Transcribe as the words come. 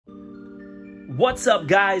What's up,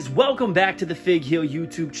 guys? Welcome back to the Fig Heel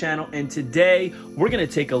YouTube channel, and today we're going to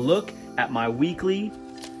take a look at my weekly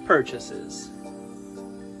purchases.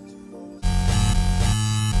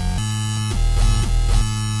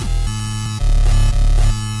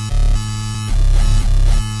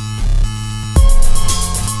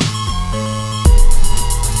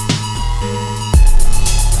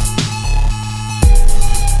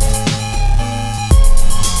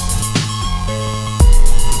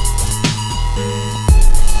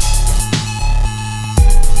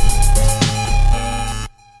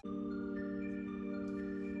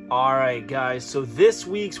 Alright guys, so this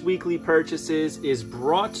week's weekly purchases is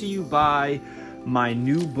brought to you by my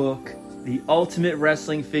new book, The Ultimate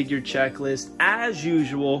Wrestling Figure Checklist. As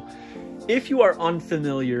usual, if you are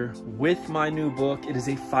unfamiliar with my new book, it is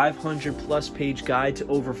a 500+ page guide to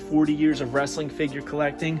over 40 years of wrestling figure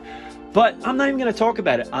collecting. But I'm not even going to talk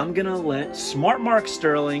about it. I'm going to let Smart Mark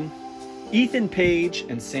Sterling, Ethan Page,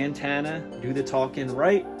 and Santana do the talking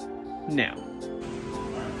right now.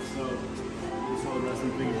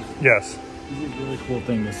 Yes. This is a really cool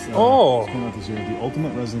thing. This came out this year. The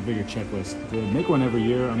Ultimate Wrestling Figure Checklist. They make one every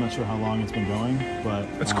year. I'm not sure how long it's been going, but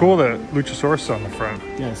it's cool that Luchasaurus is on the front.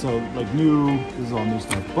 Yeah. So like this is all new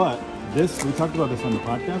stuff. But this, we talked about this on the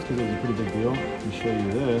podcast because it was a pretty big deal. Let me show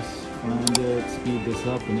you this. Find it. Speed this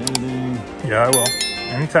up in editing. Yeah, I will.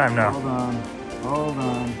 Anytime now. Hold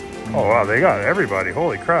on. Oh wow, they got everybody.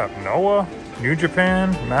 Holy crap! Noah, New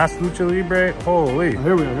Japan, Mass Lucha Libre. Holy. Oh,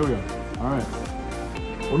 here we go. All right.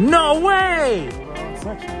 No way!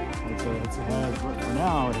 Section. For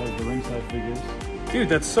now, it has the ringside figures. Dude,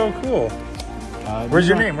 that's so cool. Where's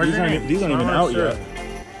your name? These aren't even out yet.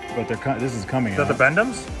 But this is coming out. Is that the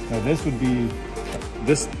Bendhams? No, this would be...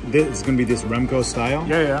 This is going to be this Remco style.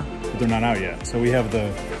 Yeah. But they're not out yet. So we have the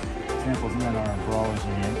samples and then our Brawlers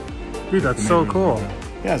in here. Dude, that's so cool.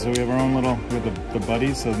 Yeah, so we have our own little... We have the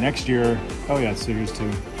buddies. So next year... Oh yeah, it's Series 2. So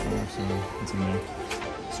it's in there.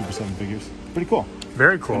 Super 7 figures. Pretty cool.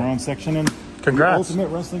 Very cool. In our own section, and congrats. The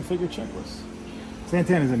Ultimate Wrestling Figure Checklist.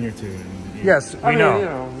 Santana's in here too. Yes, we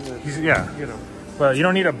know. But you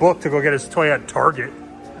don't need a book to go get his toy at Target.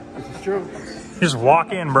 This is true. Just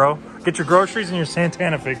walk in, bro. Get your groceries and your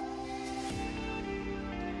Santana figure.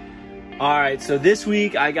 Alright, so this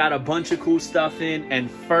week I got a bunch of cool stuff in, and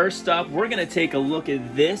first up, we're going to take a look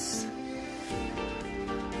at this.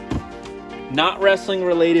 Not wrestling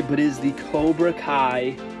related, but is the Cobra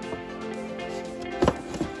Kai.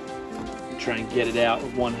 Try and get it out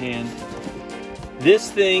with one hand. This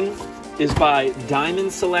thing is by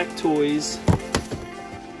Diamond Select Toys.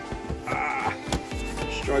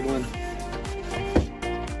 Struggling.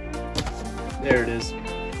 There it is.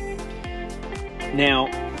 Now,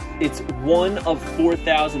 it's one of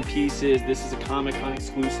 4,000 pieces. This is a Comic-Con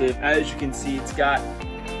exclusive. As you can see, it's got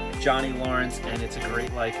Johnny Lawrence, and it's a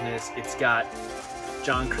great likeness. It's got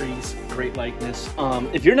John Kreese, great likeness.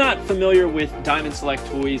 If you're not familiar with Diamond Select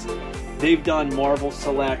Toys, they've done Marvel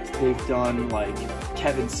Select, they've done like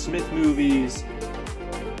Kevin Smith movies,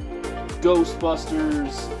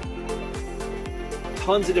 Ghostbusters,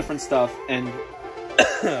 tons of different stuff, and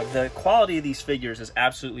the quality of these figures is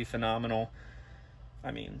absolutely phenomenal.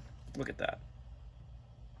 I mean, look at that.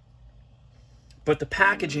 But the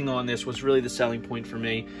packaging on this was really the selling point for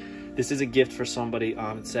me. This is a gift for somebody.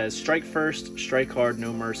 It says, strike first, strike hard,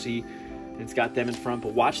 no mercy. It's got them in front,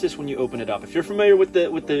 but watch this when you open it up. If you're familiar with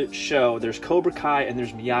the show, there's Cobra Kai and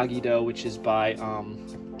there's Miyagi-Do, which is by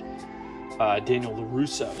Daniel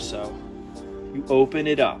LaRusso. So you open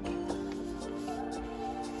it up,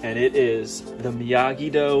 and it is the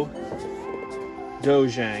Miyagi-Do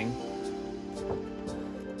Dojang,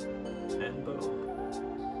 and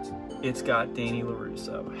boom, it's got Danny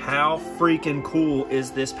LaRusso. How freaking cool is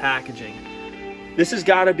this packaging? This has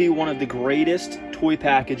got to be one of the greatest toy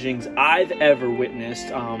packagings I've ever witnessed.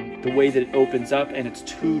 The way that it opens up, and it's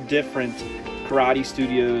two different karate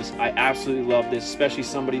studios. I absolutely love this, especially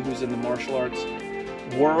somebody who's in the martial arts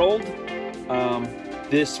world.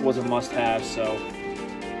 This was a must-have, so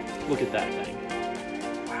look at that thing.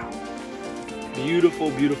 Wow.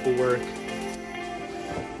 Beautiful, beautiful work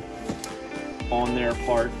on their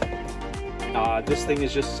part. This thing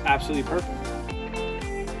is just absolutely perfect.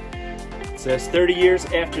 It says 30 years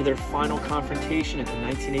after their final confrontation at the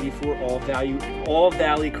 1984 All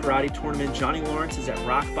Valley Karate Tournament, Johnny Lawrence is at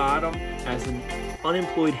rock bottom as an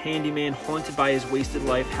unemployed handyman haunted by his wasted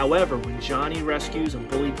life. However, when Johnny rescues a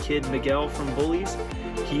bullied kid Miguel from bullies,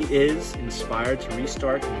 he is inspired to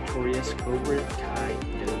restart the notorious Cobra Kai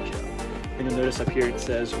dojo. And you'll notice up here it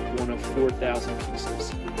says one of 4,000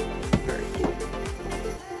 pieces. Very cool.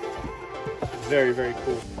 Very, very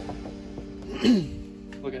cool.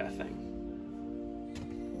 Look at that thing.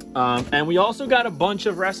 And we also got a bunch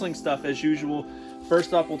of wrestling stuff as usual.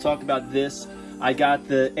 First off, we'll talk about this. I got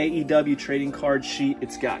the AEW trading card sheet.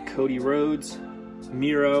 It's got Cody Rhodes,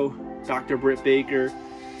 Miro, Dr. Britt Baker.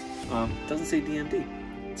 Doesn't say DMD.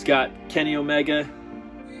 It's got Kenny Omega,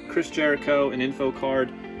 Chris Jericho, an info card,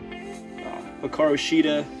 Hikaru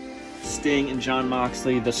Shida, Sting, and Jon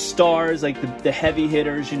Moxley. The stars, like the heavy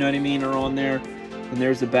hitters, you know what I mean, are on there. And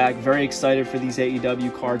there's the bag. Very excited for these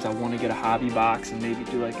AEW cards. I want to get a hobby box and maybe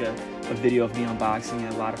do like a video of me unboxing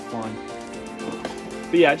it. A lot of fun.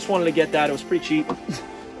 But yeah, I just wanted to get that. It was pretty cheap.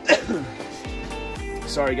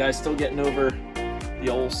 Sorry guys, still getting over the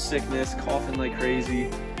old sickness, coughing like crazy.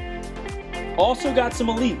 Also got some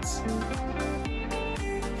elites.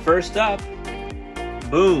 First up,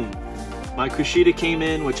 boom. My Kushida came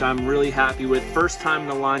in, which I'm really happy with. First time in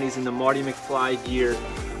the line, he's in the Marty McFly gear.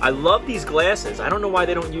 I love these glasses. I don't know why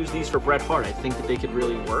they don't use these for Bret Hart. I think that they could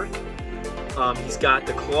really work. He's got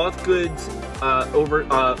the cloth goods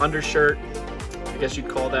undershirt. I guess you'd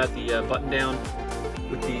call that the button down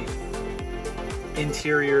with the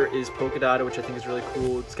interior is polka dotted, which I think is really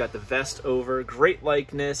cool. It's got the vest over, great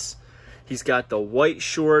likeness. He's got the white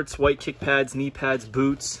shorts, white kick pads, knee pads,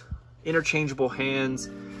 boots, interchangeable hands.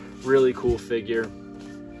 Really cool figure.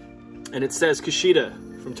 And it says Kushida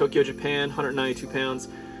from Tokyo, Japan, 192 pounds,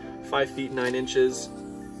 5 feet 9 inches.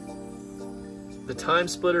 The Time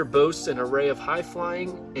Splitter boasts an array of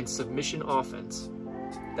high-flying and submission offense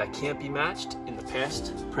that can't be matched in the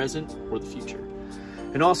past, present, or the future.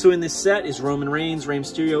 And also in this set is Roman Reigns, Rey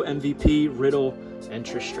Mysterio, MVP, Riddle, and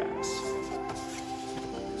Trish Stratus.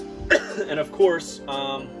 And of course,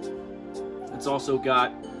 it's also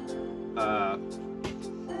got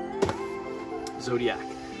Zodiac.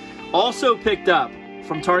 Also picked up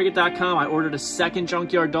from Target.com, I ordered a second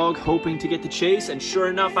Junkyard Dog hoping to get the Chase, and sure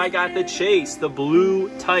enough, I got the Chase, the blue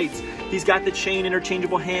tights. He's got the chain,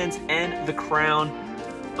 interchangeable hands, and the crown.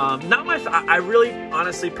 I really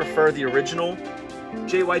honestly prefer the original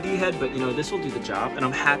JYD head, but you know, this will do the job, and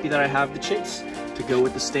I'm happy that I have the Chase to go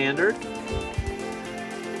with the standard.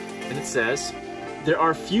 And it says, there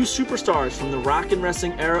are few superstars from the rock and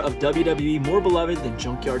wrestling era of WWE more beloved than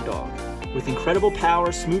Junkyard Dog. With incredible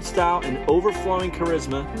power, smooth style, and overflowing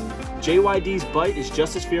charisma, JYD's bite is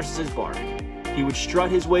just as fierce as his bark. He would strut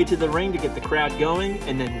his way to the ring to get the crowd going,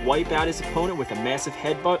 and then wipe out his opponent with a massive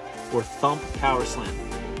headbutt or thump power slam.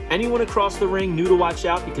 Anyone across the ring knew to watch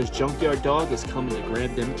out because Junkyard Dog is coming to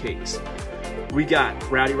grab them cakes. We got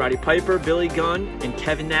Roddy Piper, Billy Gunn, and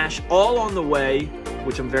Kevin Nash all on the way,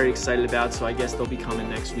 which I'm very excited about, so I guess they'll be coming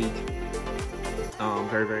next week.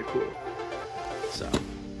 Very, very cool. So,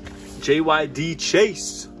 JYD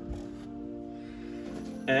Chase.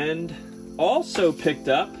 And also picked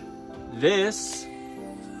up this,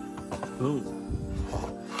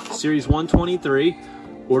 boom, Series 123.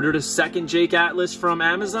 Ordered a second Jake Atlas from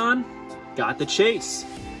Amazon, got the Chase.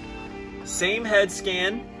 Same head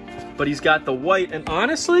scan, but he's got the white, and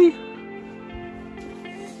honestly,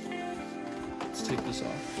 let's take this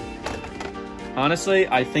off. Honestly,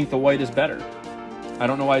 I think the white is better. I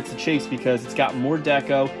don't know why it's the Chase, because it's got more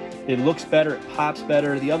deco, it looks better, it pops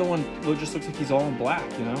better. The other one just looks like he's all in black,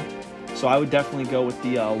 you know? So I would definitely go with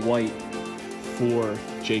the white for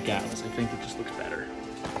Jake Atlas. I think it just looks better.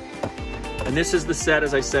 And this is the set,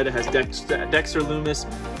 as I said, it has Dexter Lumis,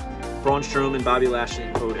 Braun Strowman, Bobby Lashley,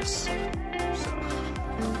 and Otis. So.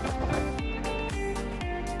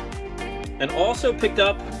 And also picked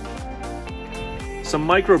up some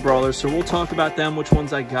micro brawlers, so we'll talk about them, which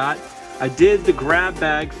ones I got. I did the grab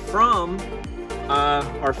bag from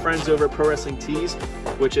our friends over at Pro Wrestling Tees,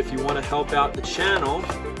 which if you want to help out the channel,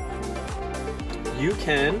 you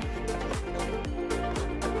can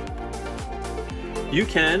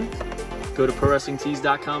go to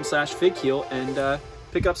ProWrestlingTees.com/FigHeel and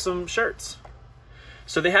pick up some shirts.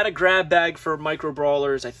 So they had a grab bag for micro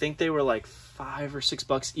brawlers. I think they were like $5 or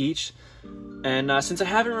 $6 each. And since I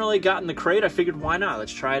haven't really gotten the crate, I figured why not?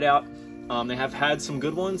 Let's try it out. They have had some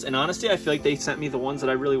good ones, and honestly, I feel like they sent me the ones that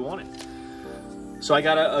I really wanted. So I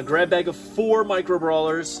got a grab bag of 4 micro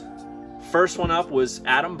brawlers. First one up was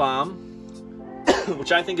Adam Bomb,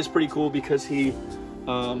 which I think is pretty cool because he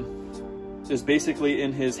is basically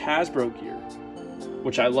in his Hasbro gear,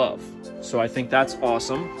 which I love. So I think that's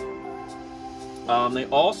awesome. They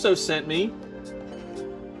also sent me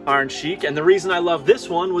Iron Sheik, and the reason I love this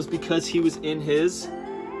one was because he was in his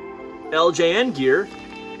LJN gear.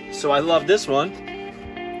 So I love this one.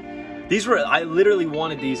 I literally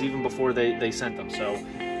wanted these even before they sent them, so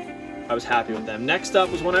I was happy with them. Next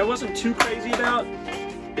up was one I wasn't too crazy about.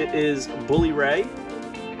 It is Bully Ray.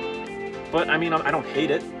 But I mean, I don't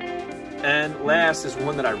hate it. And last is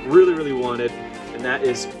one that I really, really wanted, and that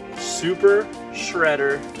is Super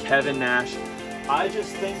Shredder Kevin Nash. I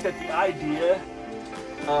just think that the idea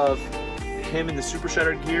of him in the Super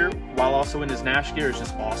Shredder gear while also in his Nash gear is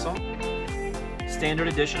just awesome. Standard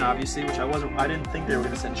edition, obviously, which I didn't think they were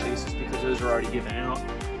going to send chases because those are already given out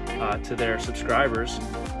to their subscribers,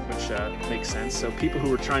 which makes sense. So people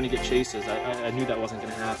who were trying to get chases, I knew that wasn't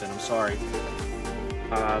going to happen. I'm sorry.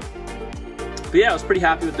 But yeah, I was pretty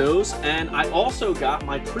happy with those. And I also got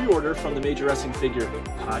my pre-order from the Major Wrestling Figure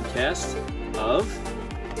podcast of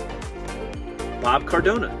Bob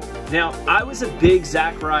Cardona. Now, I was a big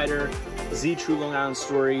Zack Ryder, Z True Long Island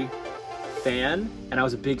Story fan, and I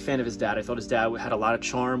was a big fan of his dad. I thought his dad had a lot of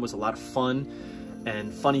charm, was a lot of fun,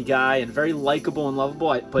 and funny guy, and very likable and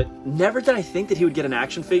lovable. But never did I think that he would get an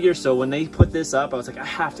action figure. So when they put this up, I was like, I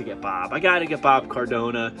have to get Bob. I got to get Bob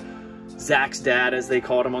Cardona. Zach's dad, as they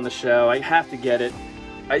called him on the show. I have to get it.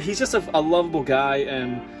 He's just a lovable guy,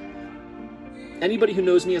 and anybody who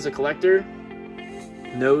knows me as a collector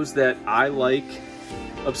knows that I like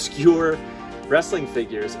obscure wrestling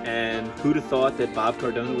figures, and who'd have thought that Bob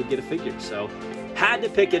Cardona would get a figure. So had to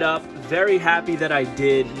pick it up. Very happy that I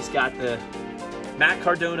did. He's got the Matt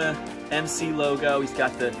Cardona MC logo. He's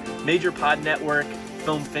got the MajorWFPod Network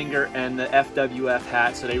foam finger and the FWF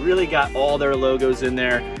hat. So they really got all their logos in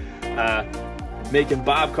there. Making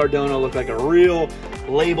Bob Cardona look like a real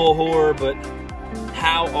label whore, but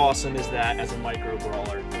how awesome is that as a micro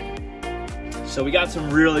brawler? So we got some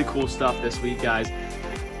really cool stuff this week, guys,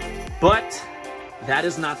 but that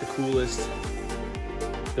is not the coolest.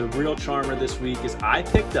 The real charmer this week is I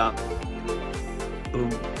picked up, boom,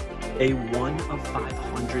 a 1 of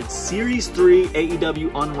 500 Series 3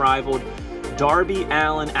 AEW Unrivaled Darby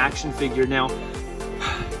Allin action figure. Now,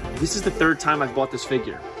 this is the third time I've bought this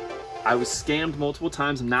figure. I was scammed multiple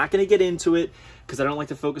times. I'm not going to get into it because I don't like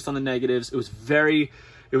to focus on the negatives. It was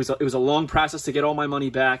a long process to get all my money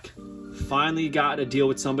back. Finally got a deal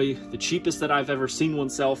with somebody, the cheapest that I've ever seen one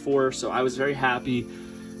sell for, so I was very happy.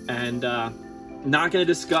 And not going to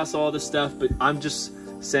discuss all this stuff, but I'm just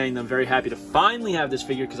saying that I'm very happy to finally have this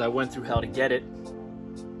figure because I went through hell to get it.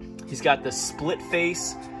 He's got the split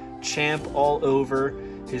face champ all over.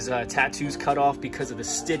 His tattoos cut off because of the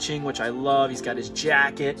stitching, which I love. He's got his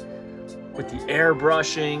jacket with the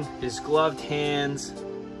airbrushing, his gloved hands,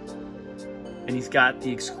 and he's got the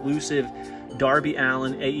exclusive Darby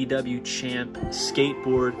Allin AEW Champ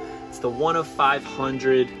skateboard. It's the 1 of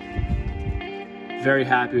 500. Very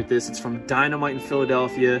happy with this. It's from Dynamite in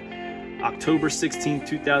Philadelphia, October 16th,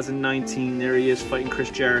 2019. There he is fighting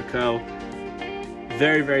Chris Jericho.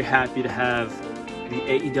 Very, very happy to have the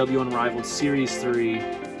AEW Unrivaled Series 3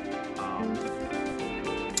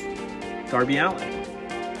 Darby Allin.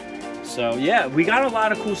 So yeah, we got a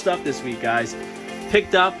lot of cool stuff this week, guys.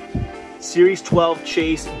 Picked up Series 12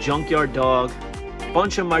 Chase Junkyard Dog,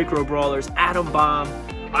 bunch of micro brawlers, Atom Bomb,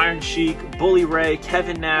 Iron Sheik, Bully Ray,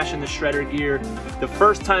 Kevin Nash in the Shredder gear. The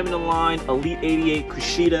first time in the line, Elite 88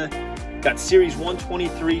 Kushida. Got Series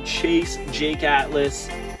 123 Chase Jake Atlas,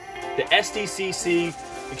 the SDCC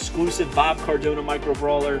exclusive Bob Cardona micro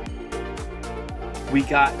brawler. We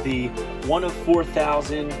got the 1 of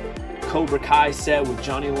 4,000 Cobra Kai set with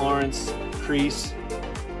Johnny Lawrence, Kreese,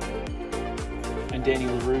 and Danny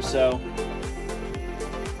LaRusso.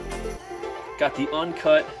 Got the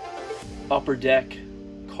uncut Upper Deck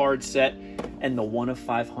card set and the 1 of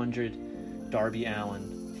 500 Darby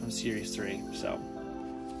Allin from Series 3. So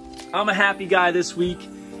I'm a happy guy this week.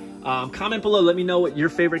 Comment below, let me know what your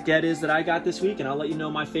favorite get is that I got this week, and I'll let you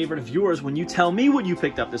know my favorite of yours when you tell me what you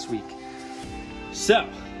picked up this week. So,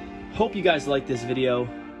 hope you guys liked this video.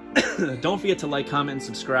 Don't forget to like, comment, and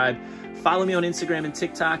subscribe. Follow me on Instagram and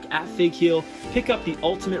TikTok at FigHeel. Pick up the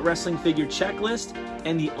Ultimate Wrestling Figure Checklist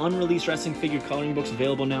and the Unreleased Wrestling Figure Coloring Books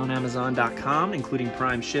available now on Amazon.com, including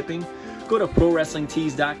Prime shipping. Go to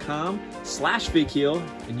ProWrestlingTees.com/FigHeel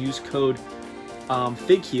and use code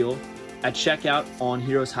FigHeel at checkout on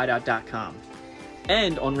HeroesHideout.com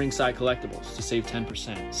and on Ringside Collectibles to save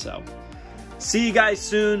 10%. So, see you guys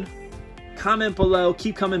soon. Comment below.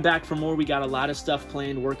 Keep coming back for more. We got a lot of stuff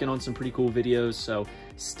planned, working on some pretty cool videos, so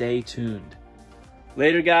stay tuned.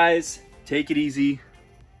 Later, guys. Take it easy.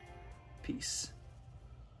 Peace.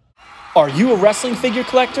 Are you a wrestling figure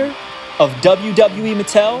collector of WWE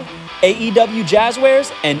Mattel, AEW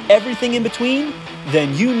Jazzwares, and everything in between?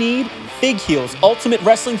 Then you need FigHeel's Ultimate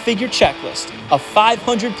Wrestling Figure Checklist, a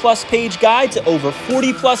 500-plus page guide to over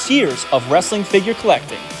 40-plus years of wrestling figure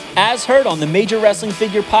collecting. As heard on the Major Wrestling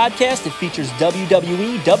Figure Podcast, it features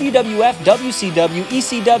WWE, WWF, WCW,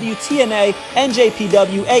 ECW, TNA,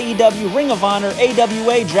 NJPW, AEW, Ring of Honor,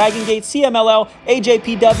 AWA, Dragon Gate, CMLL,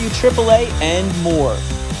 AJPW, AAA, and more.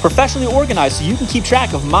 Professionally organized so you can keep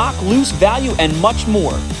track of mock, loose, value, and much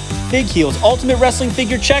more. Fig Heel's Ultimate Wrestling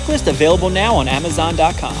Figure Checklist, available now on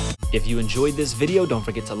Amazon.com. If you enjoyed this video, don't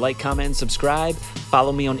forget to like, comment, and subscribe.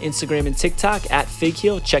 Follow me on Instagram and TikTok at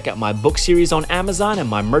FigHeel. Check out my book series on Amazon and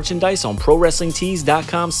my merchandise on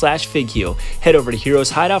ProWrestlingTees.com/FigHeel. Head over to Heroes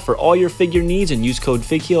Hideout for all your figure needs and use code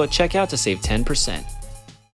FigHeel at checkout to save 10%.